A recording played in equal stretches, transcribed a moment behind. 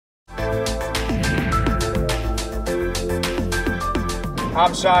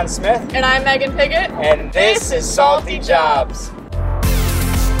I'm Sean Smith. And I'm Megan Piggott. And this is Salty Jobs.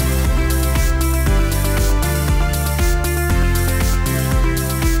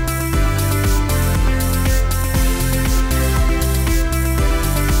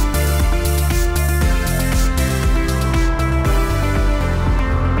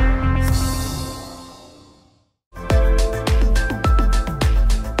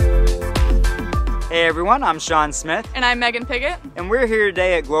 Hey everyone, I'm Sean Smith. And I'm Megan Piggott. And we're here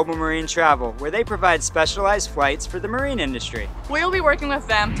today at Global Marine Travel, where they provide specialized flights for the marine industry. We'll be working with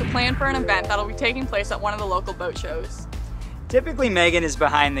them to plan for an event that'll be taking place at one of the local boat shows. Typically Megan is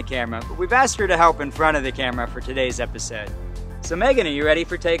behind the camera, but we've asked her to help in front of the camera for today's episode. So Megan, are you ready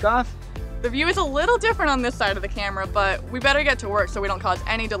for takeoff? The view is a little different on this side of the camera, but we better get to work so we don't cause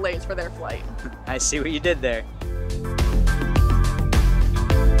any delays for their flight. I see what you did there.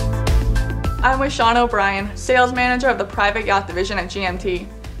 I'm with Sean O'Brien, sales manager of the private yacht division at GMT.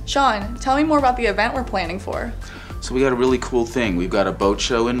 Sean, tell me more about the event we're planning for. So we got a really cool thing. We've got a boat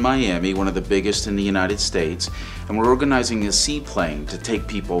show in Miami, one of the biggest in the United States, and we're organizing a seaplane to take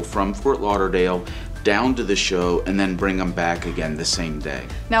people from Fort Lauderdale down to the show and then bring them back again the same day.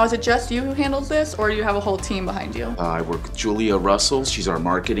 Now, is it just you who handles this, or do you have a whole team behind you? I work with Julia Russell. She's our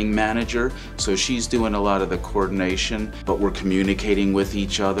marketing manager, so she's doing a lot of the coordination, but we're communicating with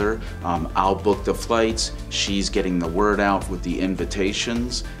each other. I'll book the flights, she's getting the word out with the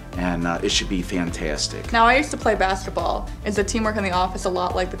invitations, and it should be fantastic. Now, I used to play basketball. Is the teamwork in the office a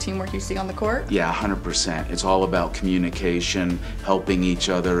lot like the teamwork you see on the court? Yeah, 100%. It's all about communication, helping each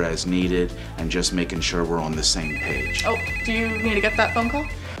other as needed, and just making sure we're on the same page. Oh, do you need to get that phone call?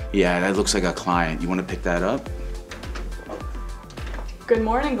 Yeah, that looks like a client. You want to pick that up? Good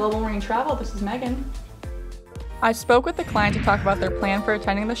morning, Global Marine Travel. This is Megan. I spoke with the client to talk about their plan for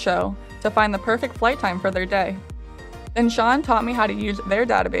attending the show to find the perfect flight time for their day. Then Sean taught me how to use their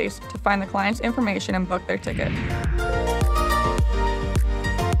database to find the client's information and book their ticket.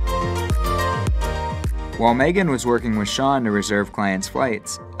 While Megan was working with Sean to reserve clients'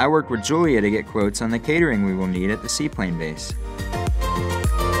 flights, I worked with Julia to get quotes on the catering we will need at the seaplane base.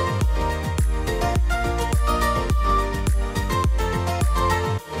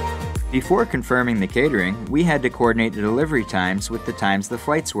 Before confirming the catering, we had to coordinate the delivery times with the times the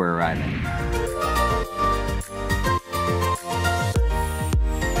flights were arriving.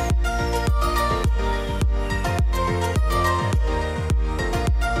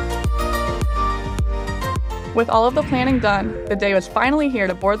 With all of the planning done, the day was finally here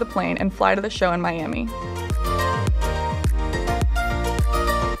to board the plane and fly to the show in Miami.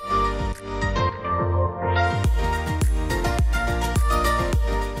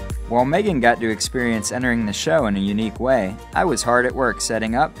 While Megan got to experience entering the show in a unique way, I was hard at work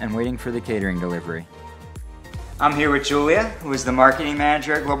setting up and waiting for the catering delivery. I'm here with Julia, who is the marketing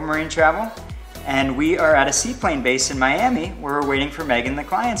manager at Global Marine Travel, and we are at a seaplane base in Miami where we're waiting for Megan and the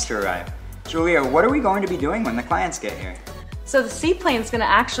clients to arrive. Julia, what are we going to be doing when the clients get here? So the seaplane's gonna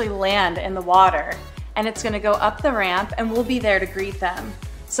actually land in the water, and it's gonna go up the ramp, and we'll be there to greet them.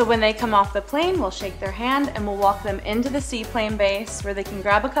 So when they come off the plane, we'll shake their hand and we'll walk them into the seaplane base where they can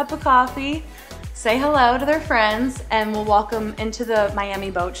grab a cup of coffee, say hello to their friends, and we'll walk them into the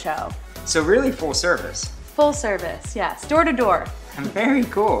Miami Boat Show. So really full service. Full service, yes, door to door. Very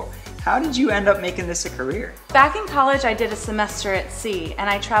cool. How did you end up making this a career? Back in college, I did a semester at sea, and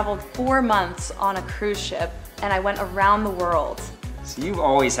I traveled 4 months on a cruise ship, and I went around the world. So you've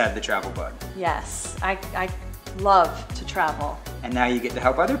always had the travel bug. Yes, I love to travel. And now you get to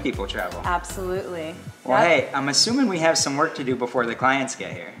help other people travel. Absolutely. Well, Yep. hey, I'm assuming we have some work to do before the clients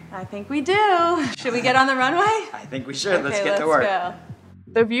get here. I think we do. Should we get on the runway? I think we should. Let's Okay, get to work. Go.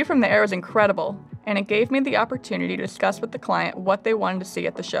 The view from the air was incredible, and it gave me the opportunity to discuss with the client what they wanted to see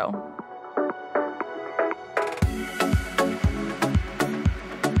at the show.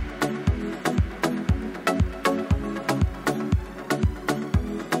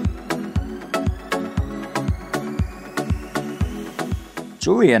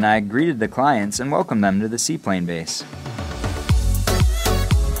 Julia and I greeted the clients and welcomed them to the seaplane base.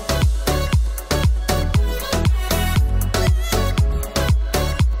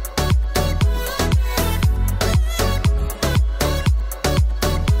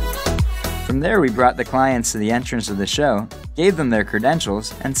 From there, we brought the clients to the entrance of the show, gave them their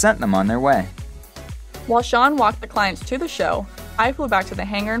credentials, and sent them on their way. While Sean walked the clients to the show, I flew back to the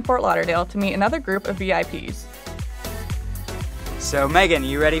hangar in Fort Lauderdale to meet another group of VIPs. So Megan,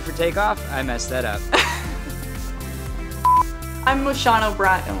 you ready for takeoff? I messed that up. I'm with Sean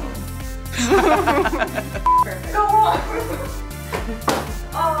O'Brien. Perfect. Go on!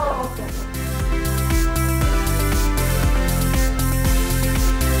 Oh.